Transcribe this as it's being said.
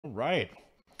All right.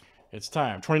 It's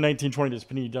time. 2019-20 this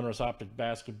Panini Donruss Optic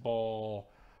Basketball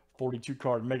 42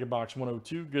 card Mega Box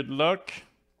 102. Good luck.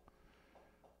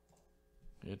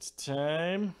 It's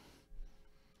time.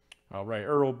 All right.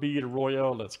 Earl B to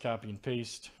Royale. Let's copy and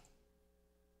paste.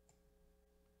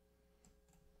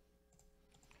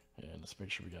 And let's make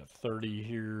sure we got 30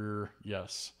 here.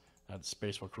 Yes. That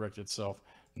space will correct itself.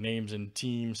 Names and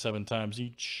teams 7 times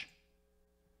each.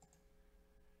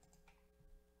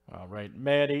 All right.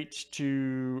 Mad H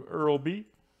to Earl B.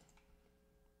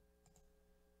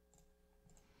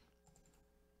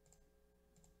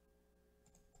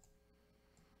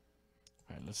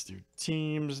 All right, let's do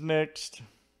teams next.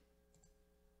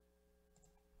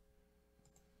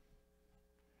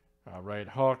 All right,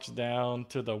 Hawks down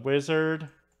to the Wizard.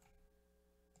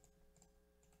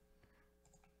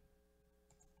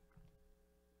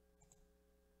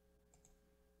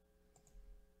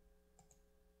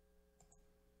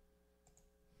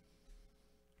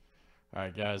 All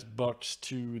right, guys, Bucks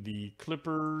to the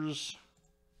Clippers.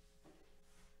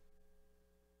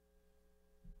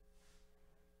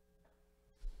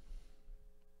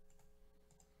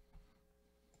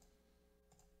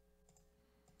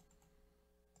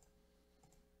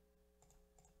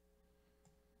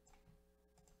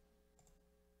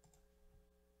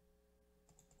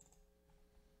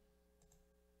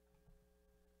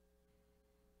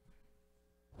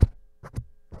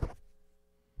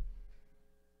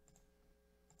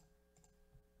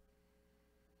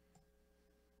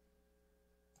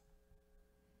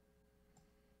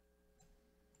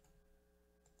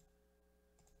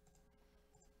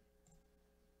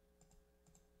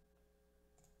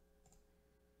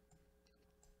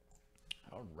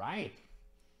 All right.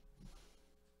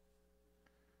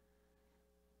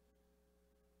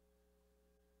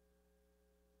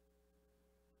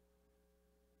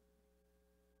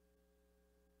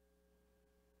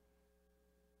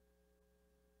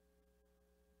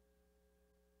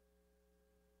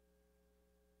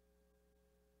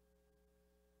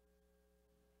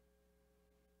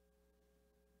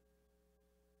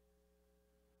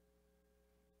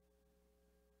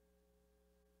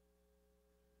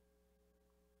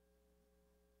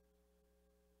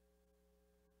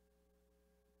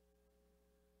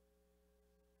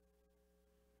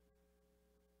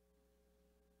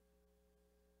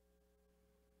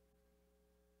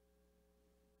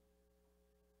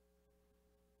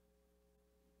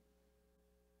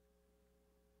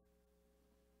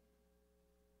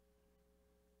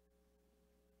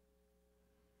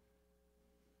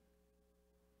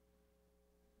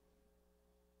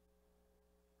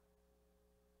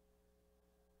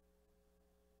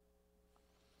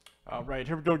 All right,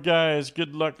 here we go, guys.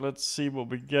 Good luck. Let's see what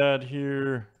we got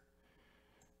here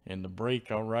in the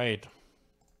break. All right.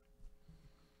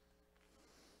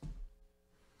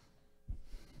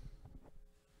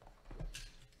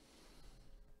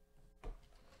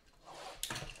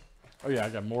 Oh, yeah, I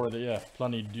got more of the, yeah,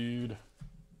 plenty, dude.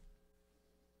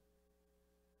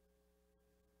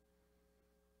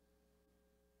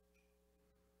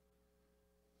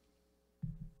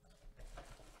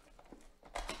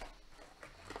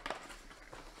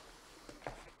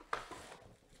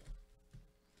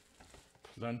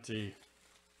 Plenty.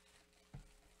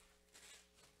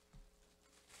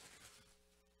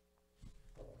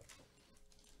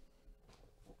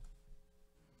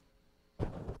 There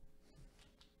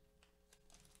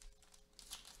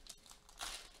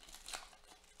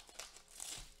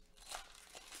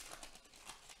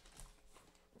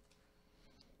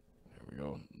we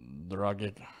go.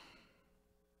 Dragic.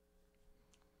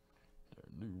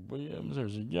 Lou Williams.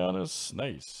 There's a Giannis.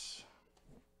 Nice.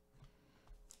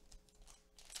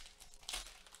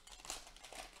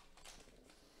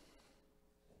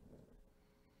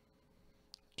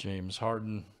 James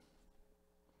Harden.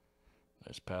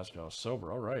 Nice Pascal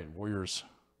Sober. All right, Warriors.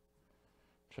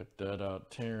 Check that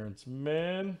out. Terrence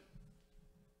Mann.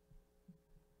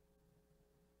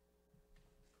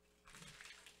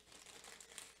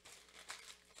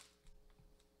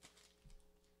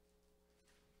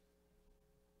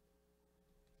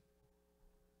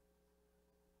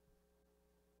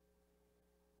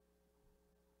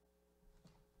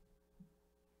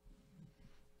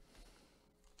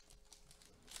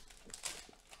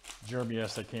 Jeremy,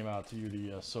 yes, that came out to you,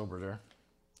 the Sober there.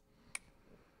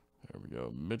 There we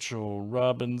go. Mitchell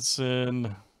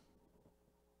Robinson.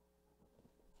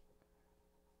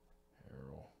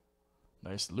 Harold.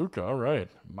 Nice Luca. All right.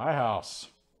 My house.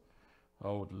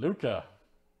 Oh, Luca.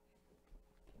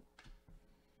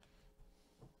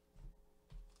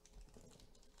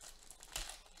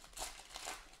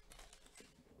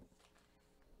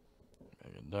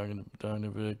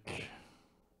 Doganovic.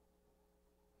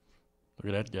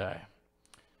 Look at that guy.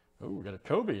 Oh, we got a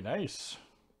Kobe. Nice.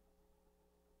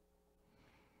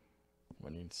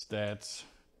 Winning stats.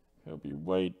 Kobe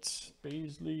White,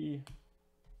 Baisley.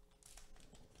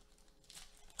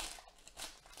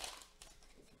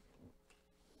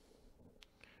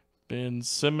 Ben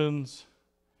Simmons.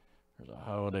 There's a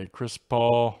holiday Chris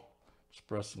Paul.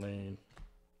 Express Lane.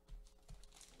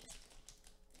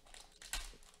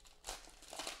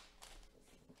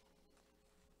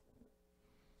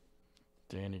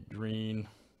 Danny Green.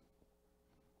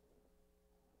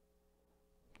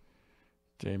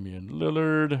 Damian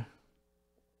Lillard.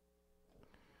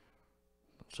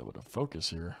 So with a focus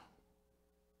here.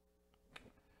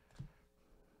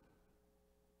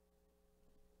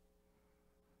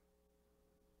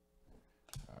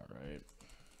 All right.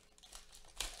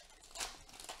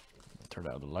 Turn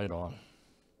out the light on.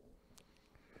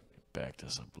 Back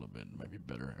this up a little bit. Might be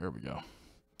better. There we go.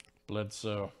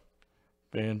 Bledsoe.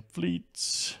 Van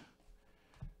Fleets.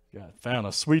 Got found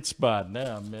a sweet spot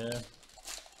now, man.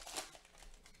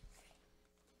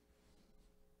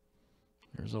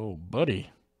 There's old buddy.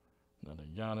 Another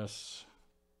Giannis.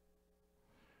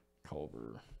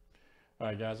 Culver. All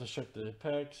right, guys, let's check the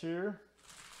packs here.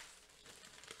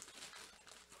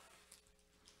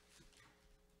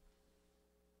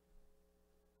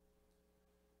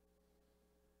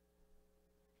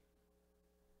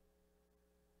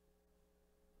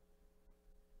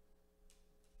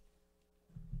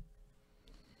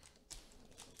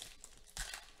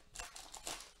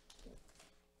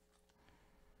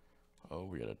 Oh,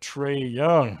 we got a Trey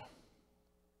Young.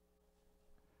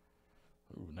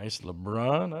 Ooh, nice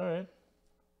LeBron. All right.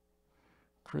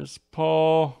 Chris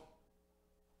Paul.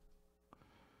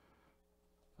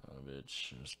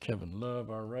 There's Kevin Love.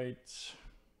 All right.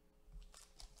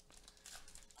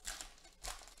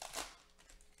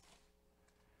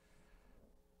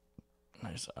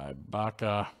 Nice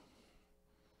Ibaka.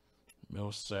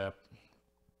 Millsap.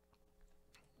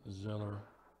 Zeller.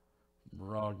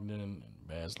 Brogdon and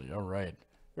Basley. All right.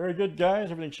 Very good,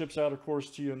 guys. Everything ships out, of course,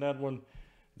 to you on that one.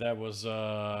 That was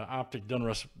Optic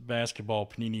Donruss Basketball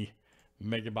Panini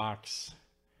Mega Box.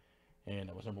 And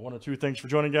that was number 102. Thanks for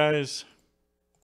joining, guys.